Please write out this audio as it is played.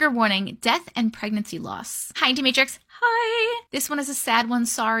Trigger warning, death and pregnancy loss. Hi, Auntie Matrix. Hi. This one is a sad one,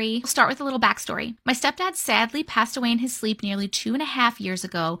 sorry. We'll start with a little backstory. My stepdad sadly passed away in his sleep nearly 2.5 years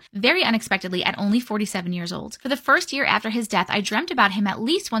ago, very unexpectedly at only 47 years old. For the first year after his death, I dreamt about him at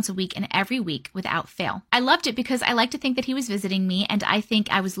least once a week and every week without fail. I loved it because I like to think that he was visiting me, and I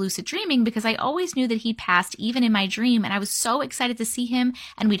think I was lucid dreaming because I always knew that he passed even in my dream, and I was so excited to see him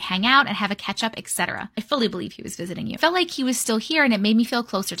and we'd hang out and have a catch up, etc. I fully believe he was visiting you. Felt like he was still here and it made me feel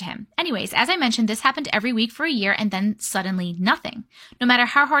closer to him. Anyways, as I mentioned, this happened every week for a year and then suddenly nothing. No matter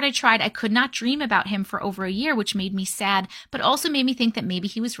how hard I tried, I could not dream about him for over a year, which made me sad, but also made me think that maybe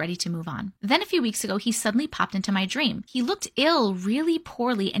he was ready to move on. Then a few weeks ago, he suddenly popped into my dream. He looked ill, really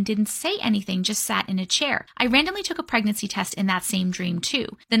poorly, and didn't say anything, just sat in a chair. I randomly took a pregnancy test in that same dream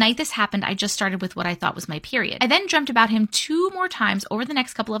too. The night this happened, I just started with what I thought was my period. I then dreamt about him 2 more times over the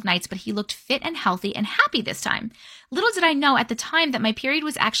next couple of nights, but he looked fit and healthy and happy this time. Little did I know at the time that my period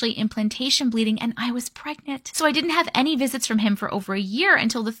was actually implantation bleeding and I was pregnant. So I didn't have any visits from him for over a year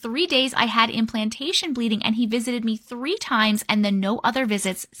until the 3 days I had implantation bleeding, and he visited me 3 times and then no other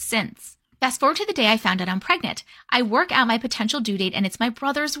visits since. Fast forward to the day I found out I'm pregnant. I work out my potential due date and it's my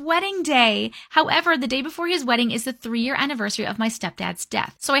brother's wedding day. However, the day before his wedding is the 3-year anniversary of my stepdad's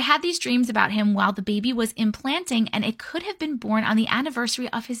death. So I had these dreams about him while the baby was implanting, and it could have been born on the anniversary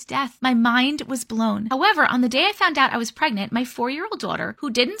of his death. My mind was blown. However, on the day I found out I was pregnant, my 4-year-old daughter, who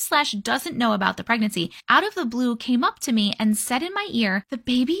doesn't know about the pregnancy, out of the blue came up to me and said in my ear, "The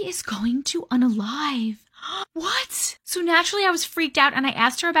baby is going to unalive." What? So naturally I was freaked out and I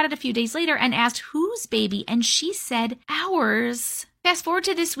asked her about it a few days later and asked whose baby, and she said ours. Fast forward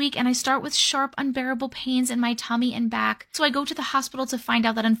to this week and I start with sharp, unbearable pains in my tummy and back. So I go to the hospital to find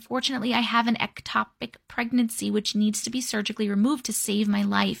out that unfortunately I have an ectopic pregnancy which needs to be surgically removed to save my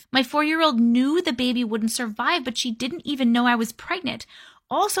life. My 4-year-old knew the baby wouldn't survive, but she didn't even know I was pregnant.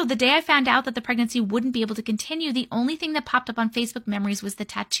 Also, the day I found out that the pregnancy wouldn't be able to continue, the only thing that popped up on Facebook memories was the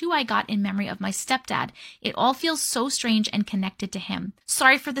tattoo I got in memory of my stepdad. It all feels so strange and connected to him.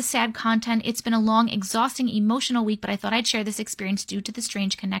 Sorry for the sad content. It's been a long, exhausting, emotional week, but I thought I'd share this experience due to the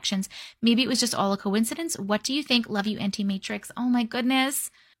strange connections. Maybe it was just all a coincidence. What do you think? Love you, Auntie Matrix. Oh my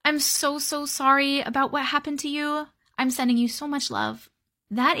goodness. I'm so sorry about what happened to you. I'm sending you so much love.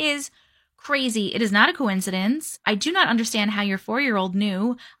 That is crazy. It is not a coincidence. I do not understand how your 4-year-old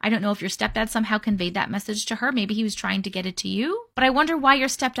knew. I don't know if your stepdad somehow conveyed that message to her. Maybe he was trying to get it to you. But I wonder why your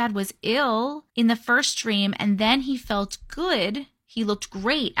stepdad was ill in the first dream and then he felt good. He looked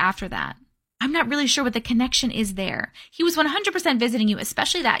great after that. I'm not really sure what the connection is there. He was 100% visiting you,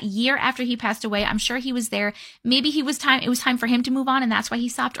 especially that year after he passed away. I'm sure he was there. Maybe it was time for him to move on and that's why he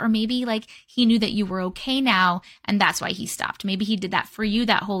stopped. Or maybe he knew that you were okay now and that's why he stopped. Maybe he did that for you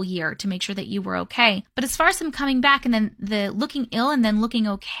that whole year to make sure that you were okay. But as far as him coming back and then the looking ill and then looking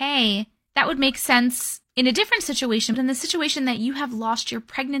okay, that would make sense in a different situation. But in the situation that you have lost your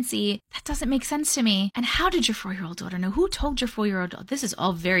pregnancy, that doesn't make sense to me. And how did your 4-year-old daughter know? Who told your 4-year-old daughter? This is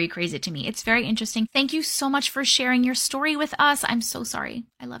all very crazy to me. It's very interesting. Thank you so much for sharing your story with us. I'm so sorry.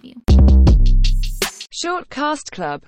 I love you. Short Cast Club